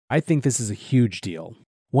I think this is a huge deal.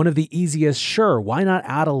 One of the easiest, sure, why not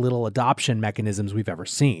add a little adoption mechanisms we've ever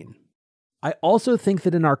seen. I also think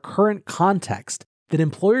that in our current context, that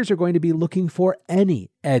employers are going to be looking for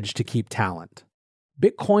any edge to keep talent.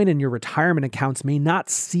 Bitcoin in your retirement accounts may not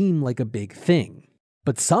seem like a big thing,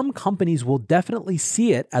 but some companies will definitely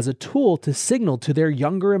see it as a tool to signal to their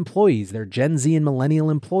younger employees, their Gen Z and millennial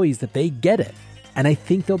employees, that they get it. And I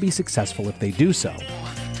think they'll be successful if they do so.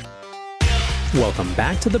 Welcome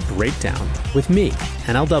back to The Breakdown with me,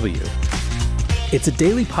 NLW. It's a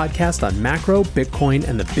daily podcast on macro, Bitcoin,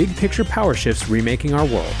 and the big picture power shifts remaking our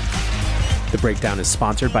world. The Breakdown is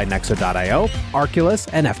sponsored by Nexo.io, Arculus,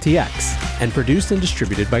 and FTX, and produced and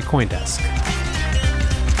distributed by CoinDesk.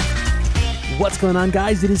 What's going on,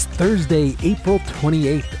 guys? It is Thursday, April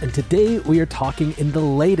 28th, and today we are talking in the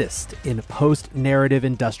latest in post-narrative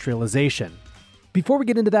industrialization. Before we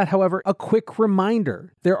get into that, however, a quick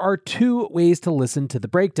reminder. There are two ways to listen to The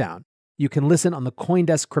Breakdown. You can listen on the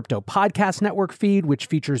CoinDesk Crypto Podcast Network feed, which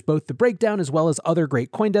features both The Breakdown as well as other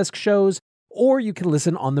great CoinDesk shows, or you can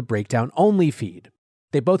listen on the Breakdown Only feed.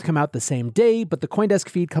 They both come out the same day, but the CoinDesk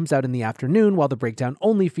feed comes out in the afternoon, while the Breakdown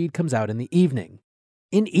Only feed comes out in the evening.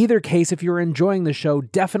 In either case, if you're enjoying the show,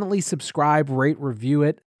 definitely subscribe, rate, review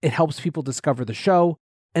it. It helps people discover the show.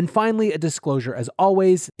 And finally, a disclosure as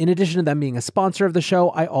always, in addition to them being a sponsor of the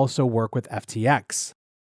show, I also work with FTX.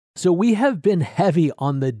 So we have been heavy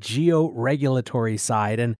on the geo-regulatory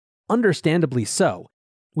side, and understandably so.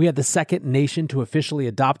 We had the second nation to officially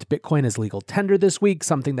adopt Bitcoin as legal tender this week,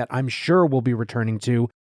 something that I'm sure we'll be returning to.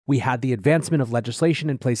 We had the advancement of legislation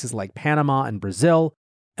in places like Panama and Brazil,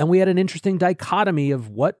 and we had an interesting dichotomy of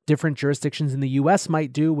what different jurisdictions in the US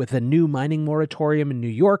might do with a new mining moratorium in New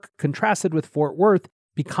York, contrasted with Fort Worth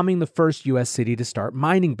becoming the first US city to start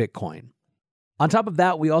mining Bitcoin. On top of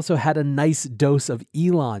that, we also had a nice dose of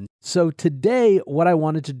Elon. So today, what I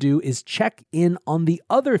wanted to do is check in on the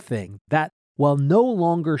other thing that, while no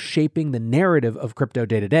longer shaping the narrative of crypto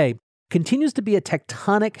day-to-day, continues to be a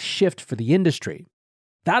tectonic shift for the industry.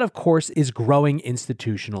 That, of course, is growing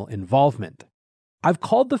institutional involvement. I've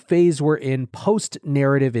called the phase we're in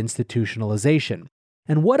post-narrative institutionalization.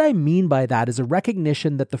 And what I mean by that is a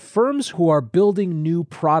recognition that the firms who are building new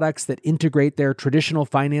products that integrate their traditional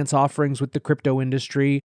finance offerings with the crypto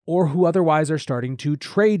industry, or who otherwise are starting to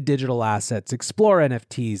trade digital assets, explore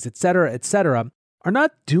NFTs, etc., are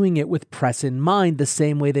not doing it with press in mind the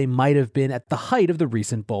same way they might have been at the height of the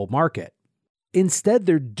recent bull market. Instead,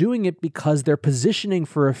 they're doing it because they're positioning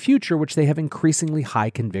for a future which they have increasingly high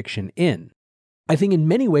conviction in. I think in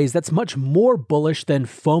many ways that's much more bullish than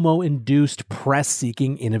FOMO-induced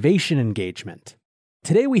press-seeking innovation engagement.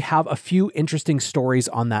 Today we have a few interesting stories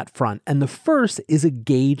on that front, and the first is a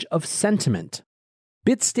gauge of sentiment.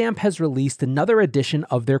 Bitstamp has released another edition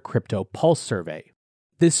of their Crypto Pulse survey.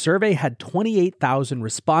 This survey had 28,000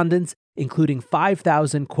 respondents, including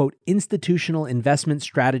 5,000, quote, institutional investment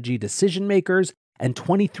strategy decision makers and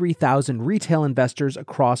 23,000 retail investors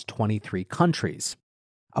across 23 countries.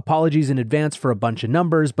 Apologies in advance for a bunch of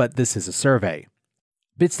numbers, but this is a survey.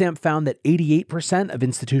 Bitstamp found that 88% of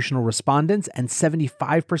institutional respondents and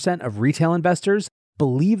 75% of retail investors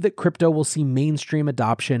believe that crypto will see mainstream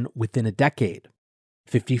adoption within a decade.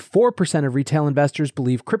 54% of retail investors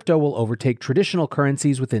believe crypto will overtake traditional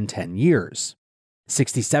currencies within 10 years.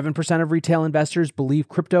 67% of retail investors believe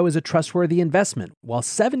crypto is a trustworthy investment, while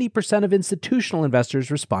 70% of institutional investors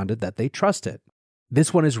responded that they trust it.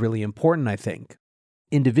 This one is really important, I think.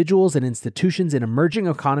 Individuals and institutions in emerging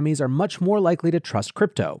economies are much more likely to trust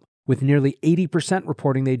crypto, with nearly 80%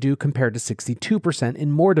 reporting they do compared to 62%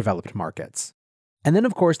 in more developed markets. And then,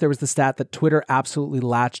 of course, there was the stat that Twitter absolutely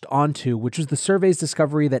latched onto, which was the survey's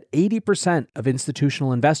discovery that 80% of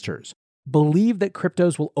institutional investors believe that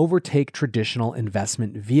cryptos will overtake traditional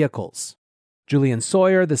investment vehicles. Julian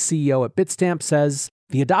Sawyer, the CEO at Bitstamp, says,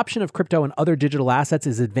 "The adoption of crypto and other digital assets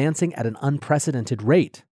is advancing at an unprecedented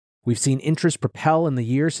rate. We've seen interest propel in the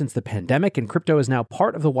years since the pandemic, and crypto is now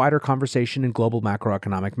part of the wider conversation in global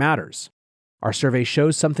macroeconomic matters. Our survey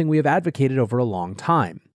shows something we have advocated over a long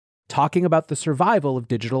time. Talking about the survival of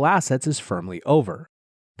digital assets is firmly over.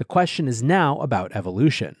 The question is now about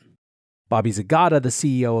evolution." Bobby Zagata, the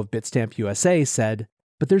CEO of Bitstamp USA, said,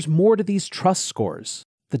 "But there's more to these trust scores.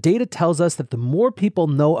 The data tells us that the more people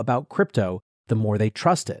know about crypto, the more they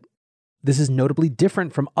trust it. This is notably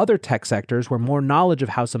different from other tech sectors where more knowledge of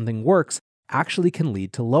how something works actually can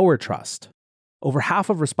lead to lower trust. Over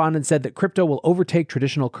half of respondents said that crypto will overtake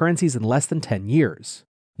traditional currencies in less than 10 years.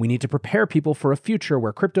 We need to prepare people for a future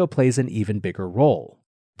where crypto plays an even bigger role.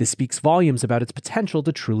 This speaks volumes about its potential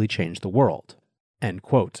to truly change the world." End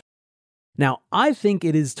quote. Now, I think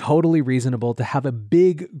it is totally reasonable to have a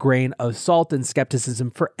big grain of salt and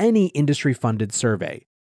skepticism for any industry-funded survey.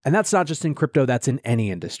 And that's not just in crypto, that's in any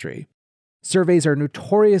industry. Surveys are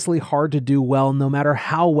notoriously hard to do well no matter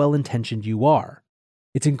how well-intentioned you are.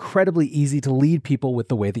 It's incredibly easy to lead people with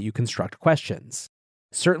the way that you construct questions.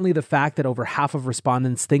 Certainly the fact that over half of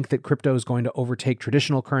respondents think that crypto is going to overtake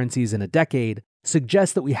traditional currencies in a decade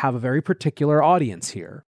suggests that we have a very particular audience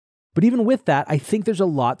here. But even with that, I think there's a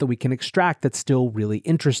lot that we can extract that's still really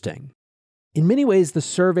interesting. In many ways, the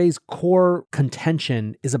survey's core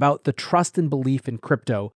contention is about the trust and belief in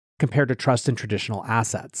crypto compared to trust in traditional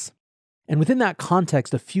assets. And within that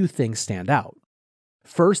context, a few things stand out.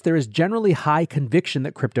 First, there is generally high conviction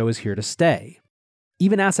that crypto is here to stay.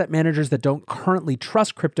 Even asset managers that don't currently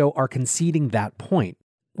trust crypto are conceding that point,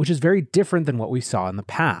 which is very different than what we saw in the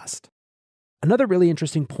past. Another really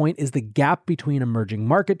interesting point is the gap between emerging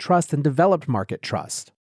market trust and developed market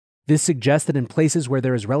trust. This suggests that in places where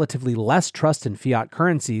there is relatively less trust in fiat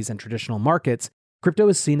currencies and traditional markets, crypto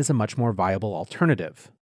is seen as a much more viable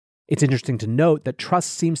alternative. It's interesting to note that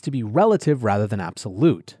trust seems to be relative rather than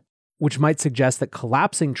absolute, which might suggest that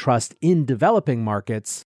collapsing trust in developing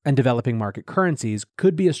markets and developing market currencies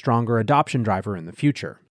could be a stronger adoption driver in the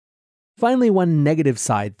future. Finally, one negative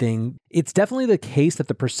side thing, it's definitely the case that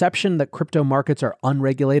the perception that crypto markets are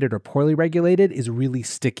unregulated or poorly regulated is really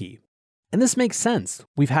sticky. And this makes sense.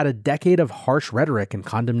 We've had a decade of harsh rhetoric and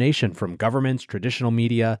condemnation from governments, traditional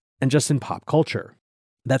media, and just in pop culture.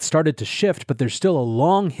 That started to shift, but there's still a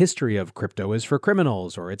long history of crypto is for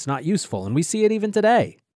criminals or it's not useful, and we see it even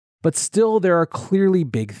today. But still, there are clearly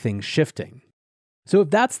big things shifting. So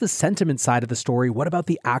if that's the sentiment side of the story, what about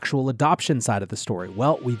the actual adoption side of the story?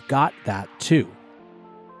 Well, we've got that too.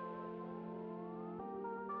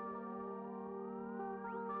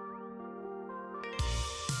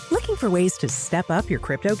 Looking for ways to step up your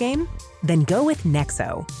crypto game? Then go with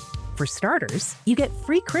Nexo. For starters, you get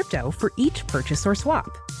free crypto for each purchase or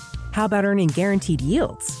swap. How about earning guaranteed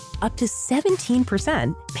yields? Up to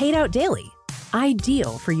 17% paid out daily.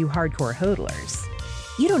 Ideal for you hardcore hodlers.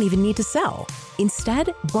 You don't even need to sell.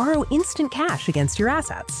 Instead, borrow instant cash against your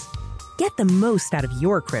assets. Get the most out of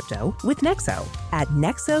your crypto with Nexo at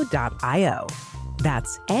nexo.io.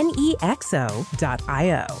 That's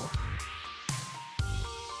NEXO.io.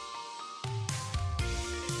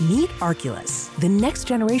 Meet Arculus, the next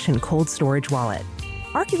generation cold storage wallet.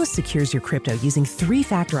 Arculus secures your crypto using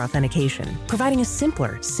 3-factor authentication, providing a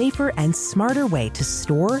simpler, safer, and smarter way to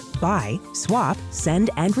store, buy, swap, send,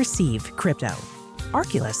 and receive crypto.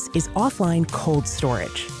 Arculus is offline cold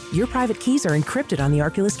storage. Your private keys are encrypted on the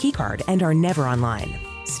Arculus keycard and are never online.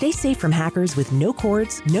 Stay safe from hackers with no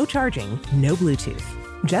cords, no charging, no Bluetooth.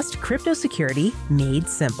 Just crypto security made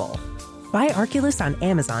simple. Buy Arculus on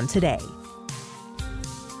Amazon today.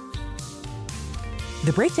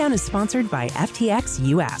 The Breakdown is sponsored by FTX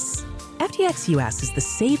US. FTX US is the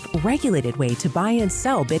safe, regulated way to buy and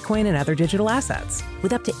sell Bitcoin and other digital assets,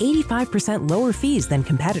 with up to 85% lower fees than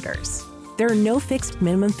competitors. There are no fixed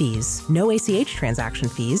minimum fees, no ACH transaction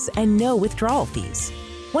fees, and no withdrawal fees.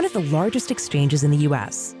 One of the largest exchanges in the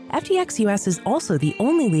US, FTX US is also the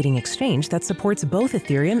only leading exchange that supports both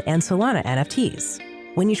Ethereum and Solana NFTs.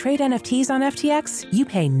 When you trade NFTs on FTX, you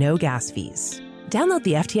pay no gas fees. Download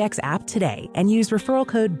the FTX app today and use referral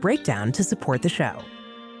code BREAKDOWN to support the show.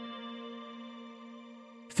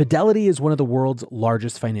 Fidelity is one of the world's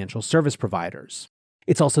largest financial service providers.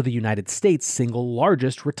 It's also the United States' single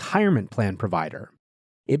largest retirement plan provider.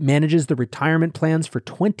 It manages the retirement plans for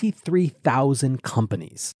 23,000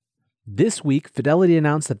 companies. This week, Fidelity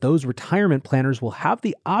announced that those retirement planners will have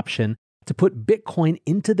the option to put Bitcoin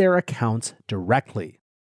into their accounts directly.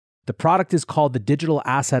 The product is called the Digital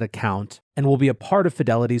Asset Account and will be a part of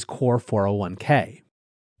Fidelity's core 401k.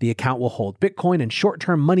 The account will hold Bitcoin and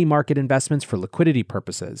short-term money market investments for liquidity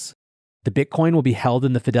purposes. The Bitcoin will be held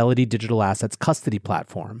in the Fidelity Digital Assets custody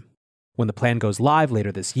platform. When the plan goes live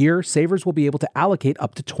later this year, savers will be able to allocate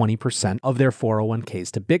up to 20% of their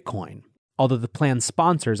 401ks to Bitcoin, although the plan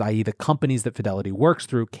sponsors, i.e. the companies that Fidelity works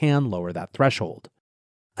through, can lower that threshold.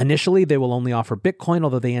 Initially, they will only offer Bitcoin,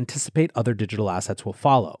 although they anticipate other digital assets will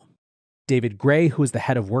follow. David Gray, who is the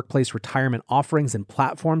head of workplace retirement offerings and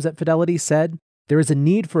platforms at Fidelity, said, "There is a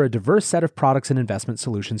need for a diverse set of products and investment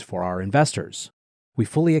solutions for our investors. We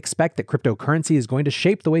fully expect that cryptocurrency is going to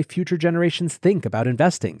shape the way future generations think about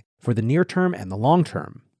investing for the near term and the long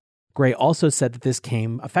term." Gray also said that this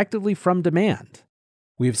came effectively from demand.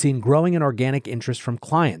 "We have seen growing and organic interest from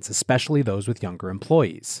clients, especially those with younger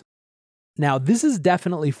employees." Now, this is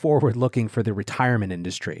definitely forward-looking for the retirement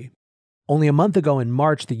industry. Only a month ago in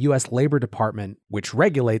March, the U.S. Labor Department, which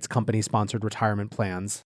regulates company-sponsored retirement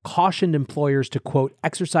plans, cautioned employers to, quote,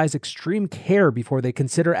 exercise extreme care before they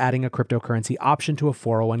consider adding a cryptocurrency option to a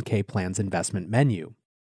 401k plan's investment menu.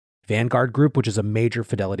 Vanguard Group, which is a major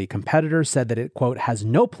Fidelity competitor, said that it, quote, has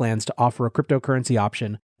no plans to offer a cryptocurrency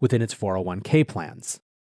option within its 401k plans.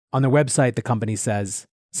 On their website, the company says,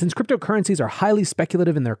 since cryptocurrencies are highly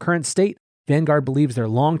speculative in their current state, Vanguard believes their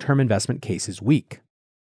long-term investment case is weak.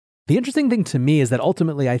 The interesting thing to me is that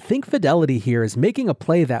ultimately I think Fidelity here is making a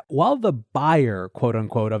play that while the buyer, quote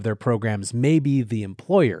unquote, of their programs may be the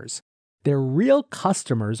employers, their real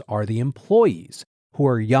customers are the employees who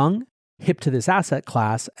are young, hip to this asset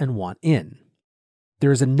class, and want in.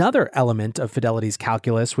 There is another element of Fidelity's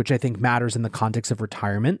calculus which I think matters in the context of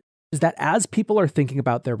retirement, is that as people are thinking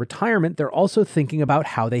about their retirement, they're also thinking about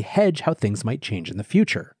how they hedge how things might change in the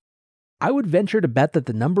future. I would venture to bet that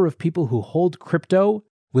the number of people who hold crypto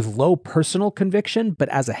with low personal conviction, but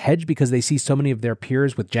as a hedge because they see so many of their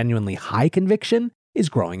peers with genuinely high conviction, is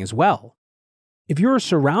growing as well. If you're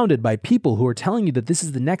surrounded by people who are telling you that this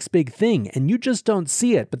is the next big thing and you just don't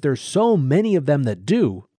see it, but there's so many of them that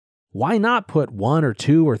do, why not put 1 or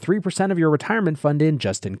 2 or 3% of your retirement fund in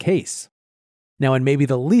just in case? Now, and maybe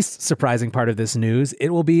the least surprising part of this news, it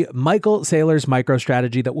will be Michael Saylor's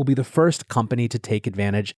MicroStrategy that will be the first company to take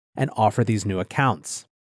advantage and offer these new accounts.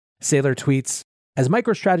 Saylor tweets, as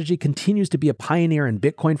MicroStrategy continues to be a pioneer in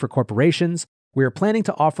Bitcoin for corporations, we are planning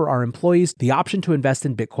to offer our employees the option to invest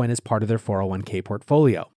in Bitcoin as part of their 401k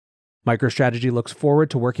portfolio. MicroStrategy looks forward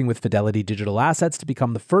to working with Fidelity Digital Assets to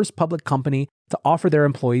become the first public company to offer their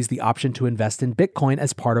employees the option to invest in Bitcoin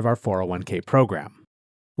as part of our 401k program.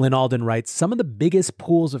 Lynn Alden writes, some of the biggest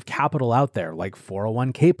pools of capital out there, like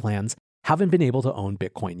 401k plans, haven't been able to own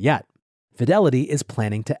Bitcoin yet. Fidelity is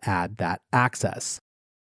planning to add that access.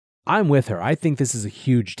 I'm with her. I think this is a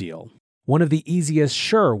huge deal. One of the easiest,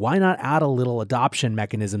 sure, why not add a little adoption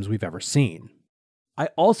mechanisms we've ever seen. I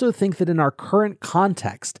also think that in our current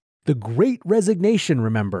context, the great resignation,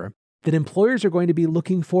 remember, that employers are going to be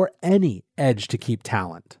looking for any edge to keep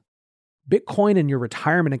talent. Bitcoin in your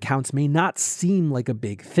retirement accounts may not seem like a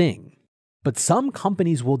big thing, but some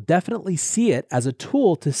companies will definitely see it as a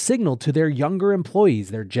tool to signal to their younger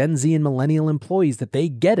employees, their Gen Z and millennial employees, that they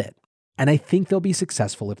get it. And I think they'll be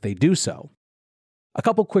successful if they do so. A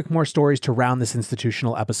couple quick more stories to round this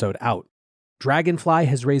institutional episode out. Dragonfly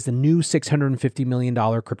has raised a new $650 million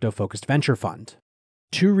crypto-focused venture fund.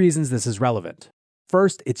 2 reasons this is relevant.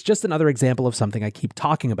 First, it's just another example of something I keep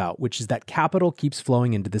talking about, which is that capital keeps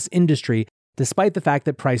flowing into this industry despite the fact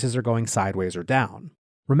that prices are going sideways or down.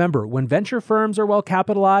 Remember, when venture firms are well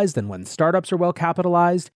capitalized and when startups are well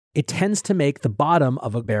capitalized, it tends to make the bottom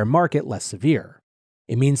of a bear market less severe.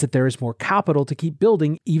 It means that there is more capital to keep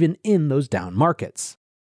building even in those down markets.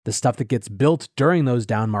 The stuff that gets built during those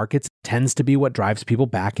down markets tends to be what drives people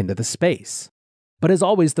back into the space. But as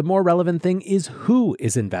always, the more relevant thing is who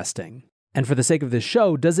is investing. And for the sake of this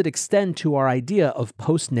show, does it extend to our idea of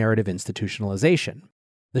post-narrative institutionalization?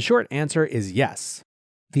 The short answer is yes.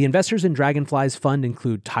 The investors in Dragonfly's fund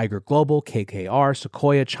include Tiger Global, KKR,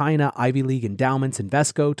 Sequoia China, Ivy League Endowments,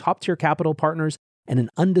 Invesco, top-tier capital partners, and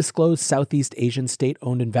an undisclosed Southeast Asian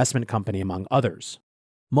state-owned investment company, among others.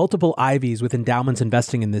 Multiple Ivies with endowments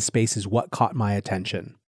investing in this space is what caught my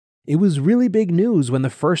attention. It was really big news when the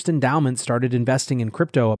first endowment started investing in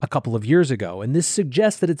crypto a couple of years ago, and this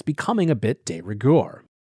suggests that it's becoming a bit de rigueur.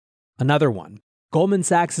 Another one. Goldman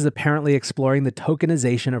Sachs is apparently exploring the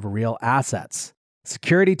tokenization of real assets.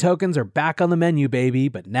 Security tokens are back on the menu, baby,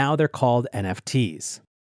 but now they're called NFTs.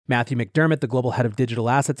 Matthew McDermott, the global head of digital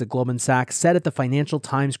assets at Goldman Sachs, said at the Financial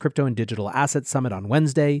Times Crypto and Digital Assets Summit on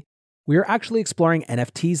Wednesday, "We are actually exploring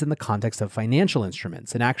NFTs in the context of financial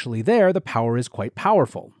instruments, and actually there, the power is quite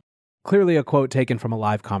powerful." Clearly a quote taken from a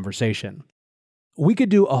live conversation. We could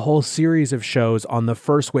do a whole series of shows on the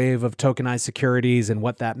first wave of tokenized securities and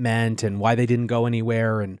what that meant and why they didn't go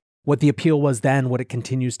anywhere and what the appeal was then, what it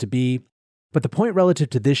continues to be. But the point relative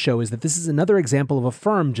to this show is that this is another example of a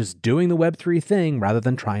firm just doing the Web3 thing rather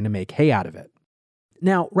than trying to make hay out of it.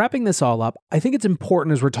 Now, wrapping this all up, I think it's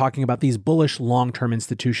important as we're talking about these bullish long-term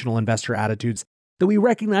institutional investor attitudes that we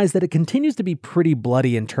recognize that it continues to be pretty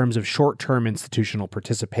bloody in terms of short-term institutional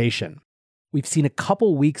participation. We've seen a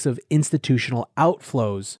couple weeks of institutional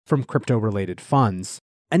outflows from crypto-related funds.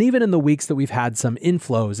 And even in the weeks that we've had some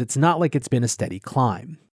inflows, it's not like it's been a steady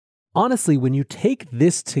climb. Honestly, when you take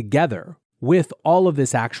this together with all of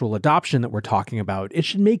this actual adoption that we're talking about, it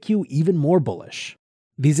should make you even more bullish.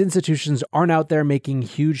 These institutions aren't out there making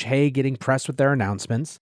huge hay getting press with their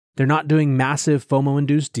announcements. They're not doing massive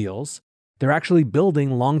FOMO-induced deals. They're actually building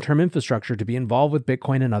long-term infrastructure to be involved with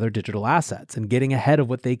Bitcoin and other digital assets and getting ahead of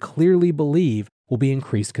what they clearly believe will be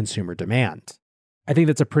increased consumer demand. I think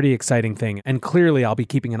that's a pretty exciting thing, and clearly I'll be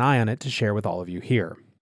keeping an eye on it to share with all of you here.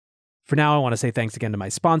 For now, I want to say thanks again to my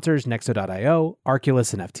sponsors, Nexo.io,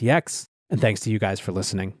 Arculus, and FTX, and thanks to you guys for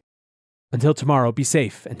listening. Until tomorrow, be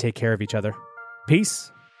safe and take care of each other.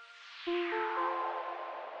 Peace.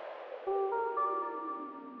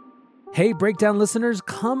 Hey, Breakdown listeners,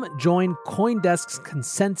 come join CoinDesk's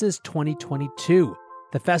Consensus 2022,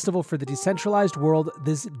 the festival for the decentralized world,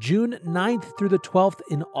 this June 9th through the 12th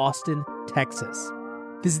in Austin, Texas.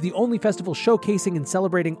 This is the only festival showcasing and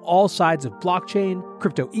celebrating all sides of blockchain,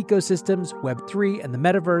 crypto ecosystems, Web3, and the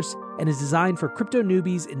metaverse, and is designed for crypto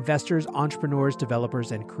newbies, investors, entrepreneurs,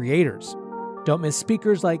 developers, and creators. Don't miss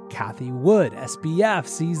speakers like Cathie Wood, SBF,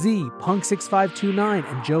 CZ, Punk6529,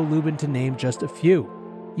 and Joe Lubin, to name just a few.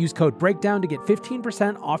 Use code BREAKDOWN to get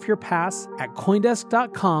 15% off your pass at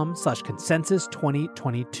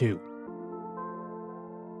CoinDesk.com/consensus2022.